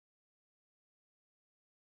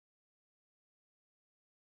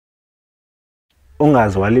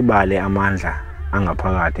Ungazwalibale amandla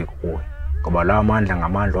angaphakathi kuwe ngoba lawo amandla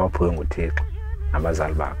ngamandla waphiwe nguThixo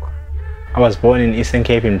nabazali bakho. I was born in Eastern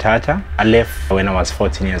Cape in Mthatha. I left when I was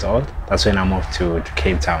 14 years old. That's when I moved to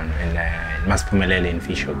Cape Town in Masiphumelele in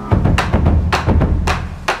Fishoek.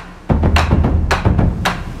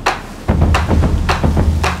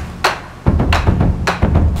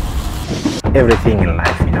 Everything in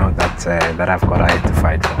life, you know, that I've got, I had to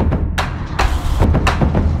fight for.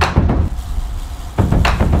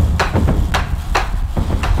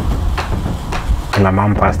 My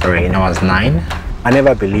mom passed away when I was 9. I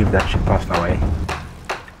never believed that she passed away.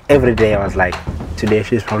 Every day I was like, today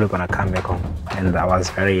she's probably gonna come back home. And I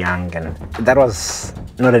was very young, and that was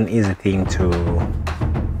not an easy thing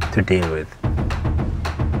to deal with.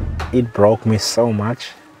 It broke me so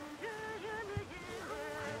much.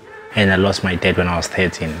 And I lost my dad when I was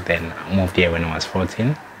 13. Then I moved here when I was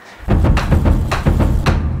 14.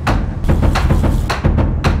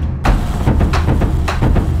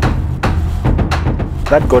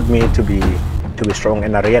 That got me to be strong,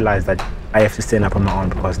 and I realized that I have to stand up on my own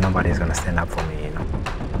because nobody's gonna stand up for me, you know.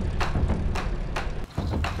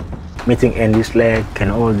 Meeting Andy Slack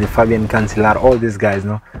and all the Fabian Cancelar, all these guys, you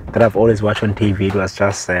know, that I've always watched on TV, it was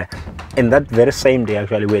just, and that very same day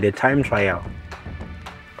actually, we had a time trial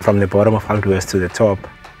from the bottom of Alto West to the top,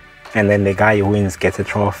 and then the guy who wins gets a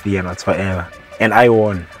trophy and whatsoever. And I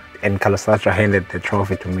won, and Kalasatra handed the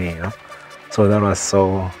trophy to me, you know. So that was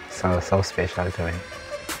so special to me.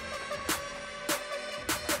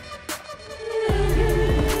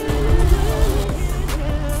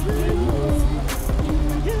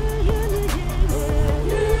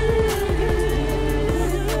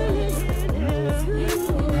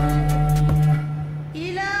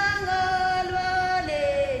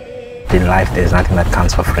 In life, there's nothing that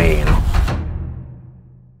comes for free, you know.